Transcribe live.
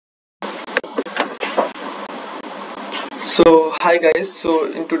So hi guys, so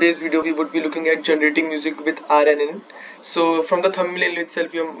in today's video we would be looking at generating music with RNN. So from the thumbnail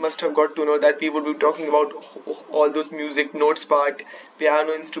itself you must have got to know that we would be talking about all those music notes part,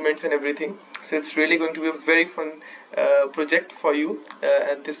 piano instruments and everything. So it's really going to be a very fun project for you,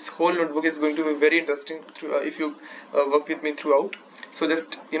 and this whole notebook is going to be very interesting if you work with me throughout. So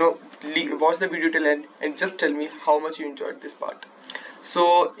just watch the video till end and just tell me how much you enjoyed this part.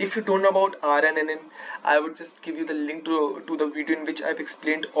 So if you don't know about RNN, I would just give you the link to the video in which I've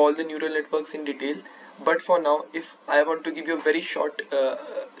explained all the neural networks in detail. But for now, if I want to give you a very short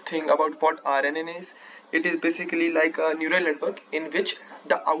thing about what RNN is, it is basically like a neural network in which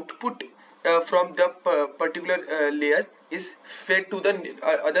the output from the particular layer is fed to the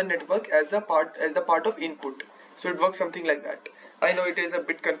other network as the part of input. So it works something like that. I know it is a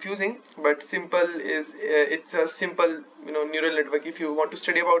bit confusing, but simple is it's a simple neural network. If you want to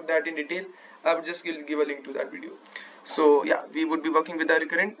study about that in detail, I would just give a link to that video. So yeah, we would be working with the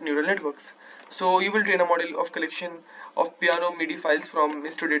recurrent neural networks. So you will train a model of collection of piano MIDI files from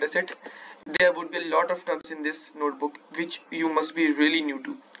Mr. dataset. There would be a lot of terms in this notebook which you must be really new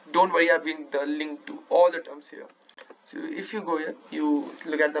to. Don't worry, I've been the link to all the terms here. So if you go here, you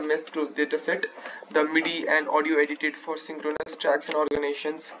look at the mesh data set, the MIDI and audio edited for synchronous tracks and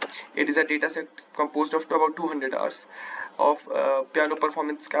organizations. It is a data set composed of about 200 hours of piano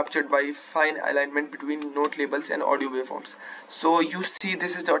performance captured by fine alignment between note labels and audio waveforms. So you see,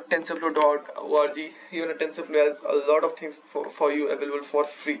 this is .tensorflow.org. Even TensorFlow has a lot of things for you available for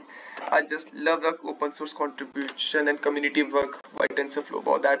free. I just love the open source contribution and community work by TensorFlow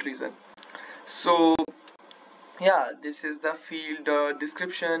for that reason. So yeah, this is the field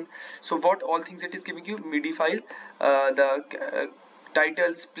description. So what all things it is giving you: MIDI file, the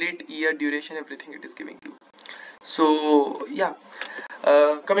title, split, year, duration, everything it is giving you. So yeah,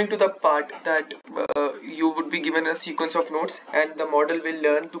 coming to the part that you would be given a sequence of notes and the model will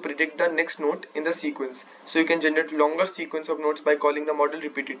learn to predict the next note in the sequence. So you can generate longer sequence of notes by calling the model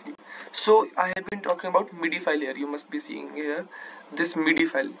repeatedly. So I have been talking about MIDI file here. You must be seeing here this MIDI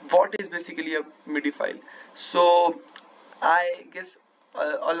file. What is basically a MIDI file? So I guess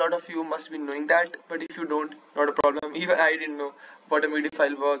a lot of you must be knowing that, but if you don't, not a problem. Even I didn't know what a MIDI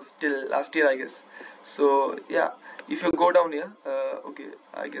file was till last year, I guess. So yeah, if you go down here, okay,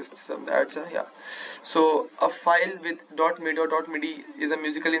 I guess some ads are, yeah. So a file with .midi or .midi is a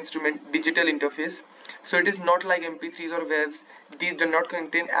musical instrument digital interface. So it is not like MP3s or WAVs. These do not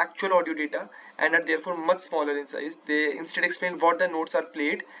contain actual audio data and are therefore much smaller in size. They instead explain what the notes are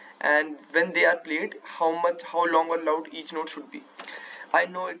played and when they are played, how long or loud each note should be. I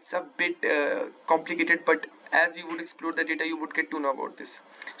know it's a bit complicated, but as we would explore the data, you would get to know about this.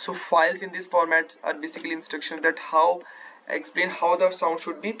 So files in these formats are basically instructions that explain how the sound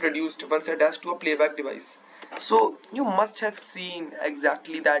should be produced once attached to a playback device. So you must have seen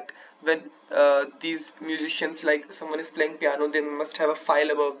exactly that when these musicians, like someone is playing piano, they must have a file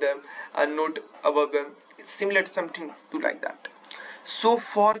above them, a note above them. It's similar to something to like that. So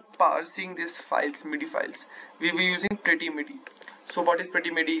for parsing these files, MIDI files, we were using Pretty MIDI. So what is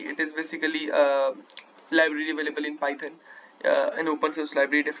Pretty MIDI? It is basically a library available in Python, an open source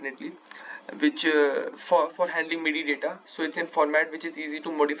library definitely, which for handling MIDI data. So it's in format which is easy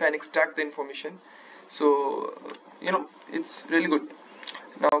to modify and extract the information. So it's really good.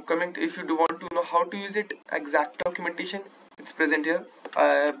 Now coming to, if you do want to know how to use it, exact documentation, it's present here. I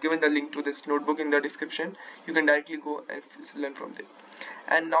have given the link to this notebook in the description. You can directly go and learn from there.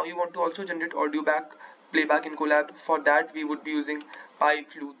 And now you want to also generate audio playback in Colab. For that we would be using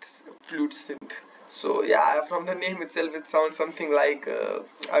flute synth. So yeah, from the name itself it sounds something like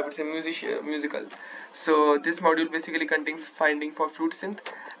I would say musical. So this module basically contains finding for flute synth,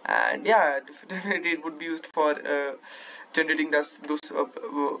 and yeah, definitely it would be used for generating those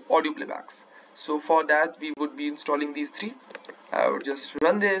audio playbacks. So for that we would be installing these three. I would just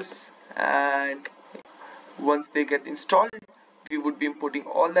run this, and once they get installed, we would be importing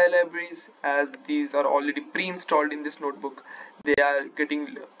all the libraries, as these are already pre-installed in this notebook. They are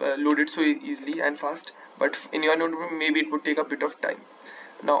getting loaded so easily and fast, but in your notebook maybe it would take a bit of time.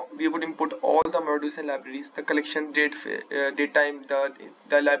 Now we would import all the modules and libraries, the collection date time,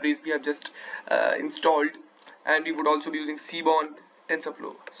 the libraries we have just installed, and we would also be using Seaborn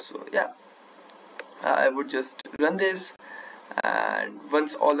TensorFlow. So yeah, I would just run this, and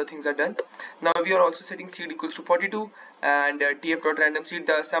once all the things are done, now we are also setting seed equals to 42 and tf.random seed.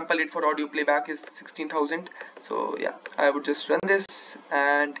 The sample rate for audio playback is 16,000. So yeah, I would just run this,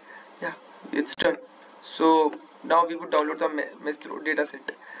 and yeah, it's done. So now we would download the Mestro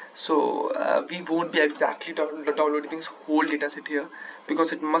dataset. So we won't be exactly downloading this whole dataset here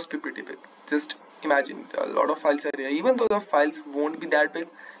because it must be pretty big. Just imagine a lot of files are here. Even though the files won't be that big,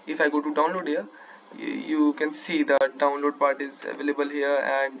 if I go to download here, you can see the download part is available here,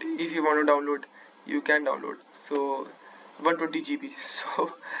 and if you want to download, you can download. So 120 GB.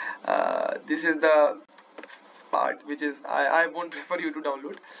 So this is the part which is I won't prefer you to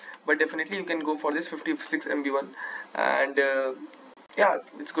download, but definitely you can go for this 56 MB one, and yeah,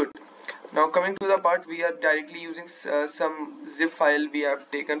 it's good. Now coming to the part, we are directly using some zip file we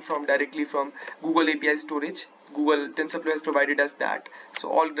have taken from directly from Google API storage. Google TensorFlow has provided us that, so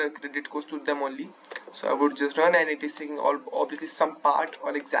all the credit goes to them only. So I would just run, and it is taking all obviously some part,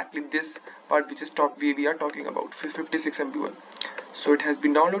 or exactly this part which is top we are talking about 56 MB one. So it has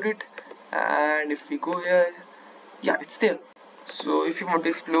been downloaded, and if we go here, yeah, it's there. So if you want to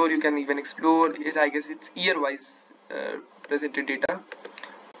explore, you can even explore it. I guess it's year wise presented data.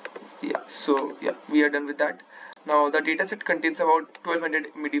 Yeah, so yeah, we are done with that. Now the dataset contains about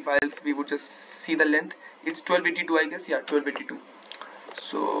 1200 MIDI files. We would just see the length. It's 1282, I guess. Yeah, 1282.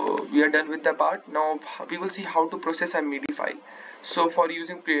 So we are done with the part. Now we will see how to process a MIDI file. So for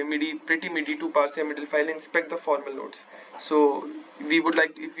using pretty MIDI to parse a MIDI file, inspect the formal nodes. So we would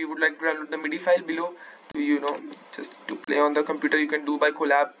like, if we would like to download the MIDI file below, to just to play on the computer, you can do by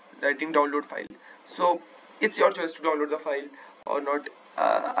collab writing download file. So it's your choice to download the file or not.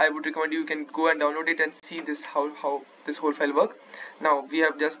 I would recommend you can go and download it and see this how this whole file work. Now we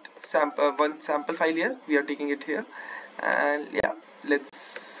have just one sample file here. We are taking it here, and yeah, let's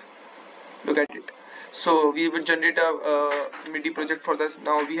look at it. So we will generate a MIDI project for this.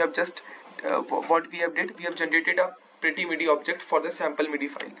 Now we have just what we have did, we have generated a pretty MIDI object for the sample MIDI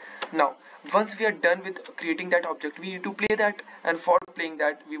file. Now once we are done with creating that object, we need to play that, and for playing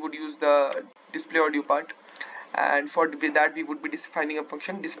that we would use the display audio part, and for that we would be defining a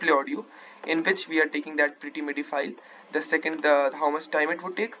function display audio, in which we are taking that pretty MIDI file, the second how much time it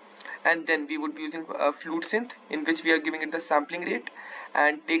would take, and then we would be using a flute synth, in which we are giving it the sampling rate,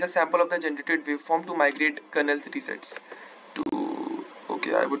 and take a sample of the generated waveform to migrate kernel resets to,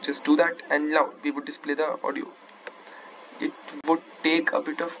 okay, I would just do that, and now we would display the audio. It would take a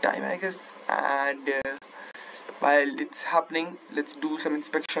bit of time, I guess, and while it's happening, let's do some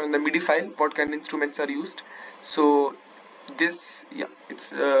inspection on the MIDI file, what kind of instruments are used. So this, yeah, it's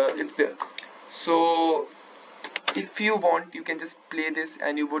there. So if you want, you can just play this,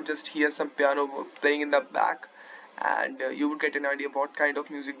 and you would just hear some piano playing in the back, and you would get an idea of what kind of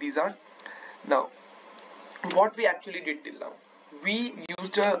music these are. Now what we actually did till now, we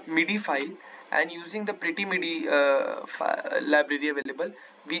used a MIDI file, and using the pretty MIDI library available,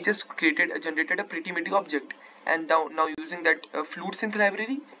 we just generated a pretty MIDI object, and now using that flute synth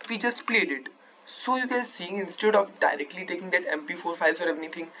library, we just played it. So you guys seeing, instead of directly taking that MP4 files or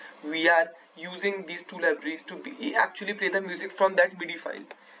anything, we are using these two libraries to actually play the music from that MIDI file.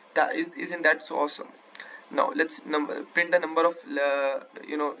 That isn't that so awesome? Now let's print the number of the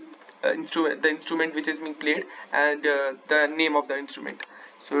instrument which is being played, and the name of the instrument.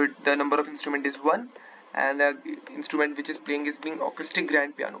 So the number of instrument is 1, and the instrument which is playing is being acoustic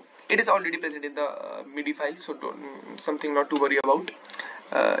grand piano. It is already present in the MIDI file, so something not to worry about.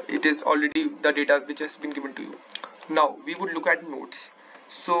 It is already the data which has been given to you. Now we would look at notes.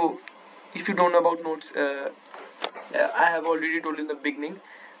 So if you don't know about notes, I have already told in the beginning,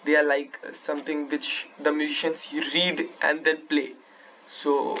 they are like something which the musicians read and then play.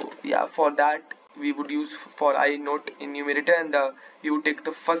 So yeah, for that we would use for I note enumerator, and we would take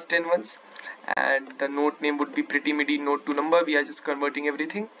the first 10 ones, and the note name would be pretty MIDI note to number. We are just converting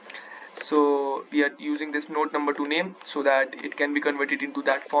everything, so we are using this note number to name, so that it can be converted into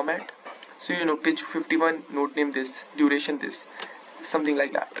that format. So pitch 51, note name this, duration this, something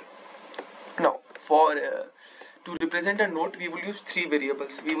like that. Now for to represent a note, we will use three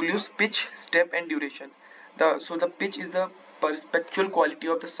variables. We will use pitch, step, and duration. So the pitch is the perceptual quality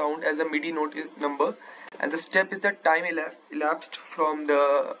of the sound as a MIDI note number, and the step is the time elapsed from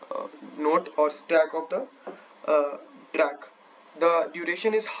the note or stack of the track. The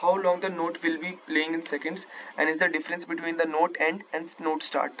duration is how long the note will be playing in seconds, and is the difference between the note end and note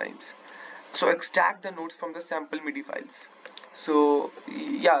start times. So extract the notes from the sample MIDI files. So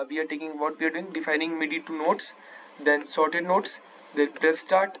yeah, we are taking what we are doing, defining MIDI to notes, then sorted notes, then pref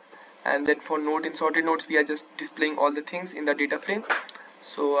start, and then for note in sorted notes we are just displaying all the things in the data frame.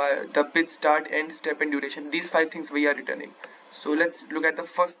 So the pitch, start, end, step, and duration, these 5 things we are returning. So let's look at the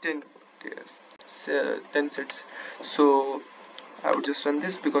first 10 sets. So I would just run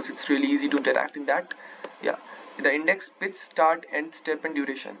this because it's really easy to interact in that. Yeah, the index, pitch, start, end, step, and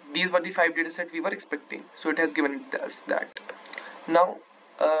duration, these were the 5 data set we were expecting, so it has given us that. Now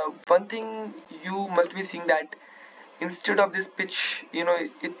one thing you must be seeing, that instead of this pitch,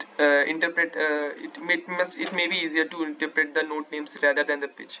 it it may be easier to interpret the note names rather than the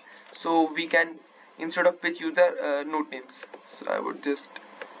pitch. So we can, instead of pitch, use the note names. So I would just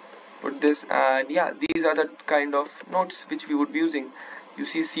put this, and yeah, these are the kind of notes which we would be using. You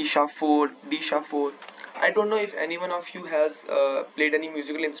see C sharp 4, D sharp 4. I don't know if anyone of you has played any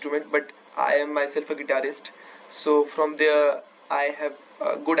musical instrument, but I am myself a guitarist, so from there I have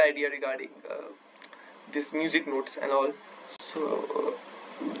a good idea regarding this music notes and all. So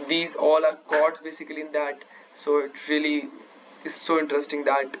these all are chords basically in that. So it really is so interesting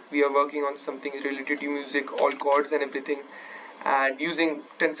that we are working on something related to music, all chords and everything, and using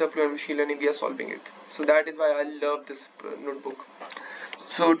TensorFlow and machine learning we are solving it. So that is why I love this notebook.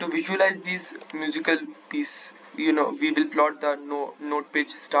 So to visualize these musical piece, we will plot the note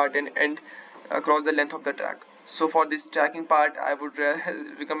pitch, start and end across the length of the track. So for this tracking part, I would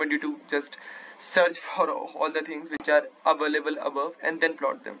recommend you to just search for all the things which are available above and then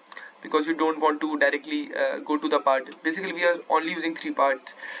plot them, because you don't want to directly go to the part. Basically we are only using three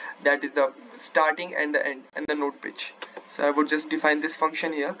parts, that is the starting and the end and the note pitch. So I would just define this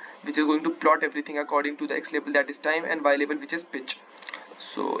function here, which is going to plot everything according to the x label, that is time, and y label, which is pitch.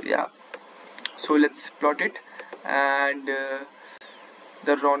 So yeah, so let's plot it, and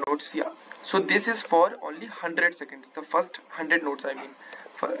the raw notes. Yeah, so this is for only 100 seconds, the first 100 notes, I mean,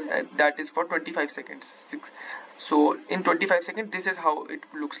 that is for 25 seconds. So in 25 seconds this is how it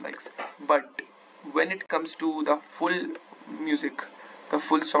looks like. But when it comes to the full music, the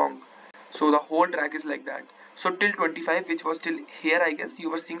full song, so the whole track is like that. So till 25, which was till here, I guess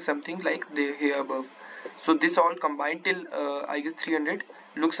you were seeing something like the here above. So this all combined till I guess 300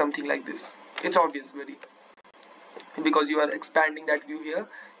 looks something like this. It's obvious very, because you are expanding that view here,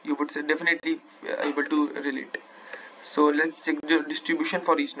 you would say definitely able to relate. So let's check the distribution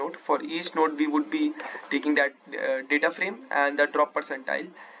for each node. For each node we would be taking that data frame and the drop percentile,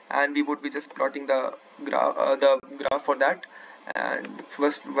 and we would be just plotting the graph for that. And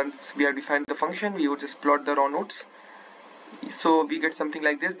first, once we have defined the function, we would just plot the raw nodes. So we get something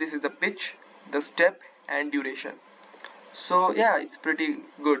like this. This is the pitch, the step and duration. So yeah, it's pretty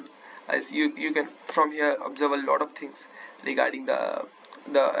good, as you can from here observe a lot of things regarding the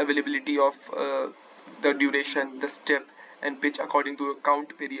availability of the duration, the step and pitch according to a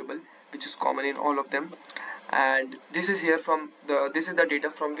count variable, which is common in all of them. And this is here from this is the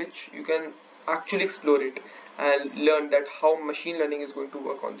data from which you can actually explore it and learn that how machine learning is going to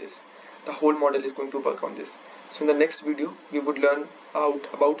work on this, the whole model is going to work on this. So in the next video we would learn out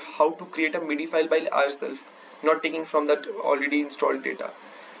about how to create a MIDI file by ourselves, not taking from that already installed data.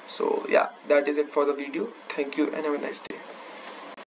 So yeah, that is it for the video. Thank you and have a nice day.